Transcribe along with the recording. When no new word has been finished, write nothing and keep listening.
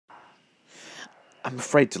I'm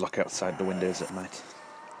afraid to look outside the windows at night.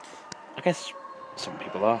 I guess some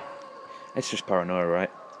people are. It's just paranoia,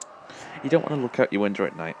 right? You don't want to look out your window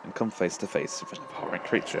at night and come face to face with an abhorrent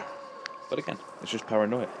creature. But again, it's just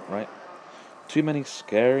paranoia, right? Too many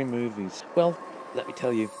scary movies. Well, let me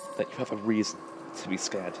tell you that you have a reason to be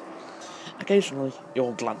scared. Occasionally,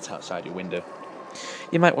 you'll glance outside your window.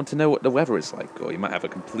 You might want to know what the weather is like, or you might have a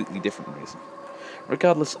completely different reason.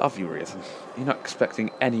 Regardless of your reason, you're not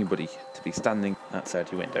expecting anybody to be standing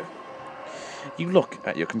outside your window. You look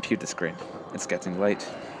at your computer screen. It's getting late.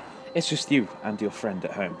 It's just you and your friend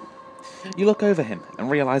at home. You look over him and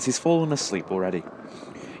realise he's fallen asleep already.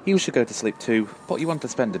 You should go to sleep too, but you want to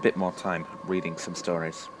spend a bit more time reading some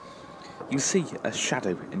stories. You see a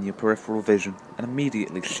shadow in your peripheral vision and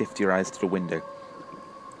immediately shift your eyes to the window.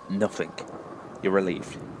 Nothing. You're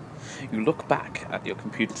relieved. You look back at your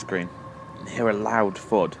computer screen and hear a loud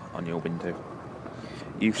thud on your window.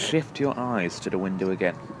 You shift your eyes to the window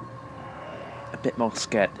again. A bit more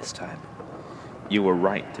scared this time. You were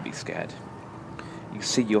right to be scared. You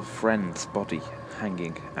see your friend's body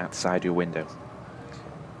hanging outside your window.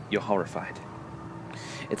 You're horrified.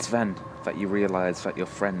 It's then that you realise that your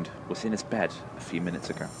friend was in his bed a few minutes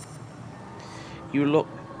ago. You look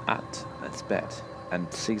at his bed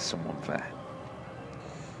and see someone there.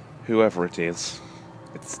 Whoever it is,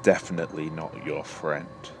 it's definitely not your friend.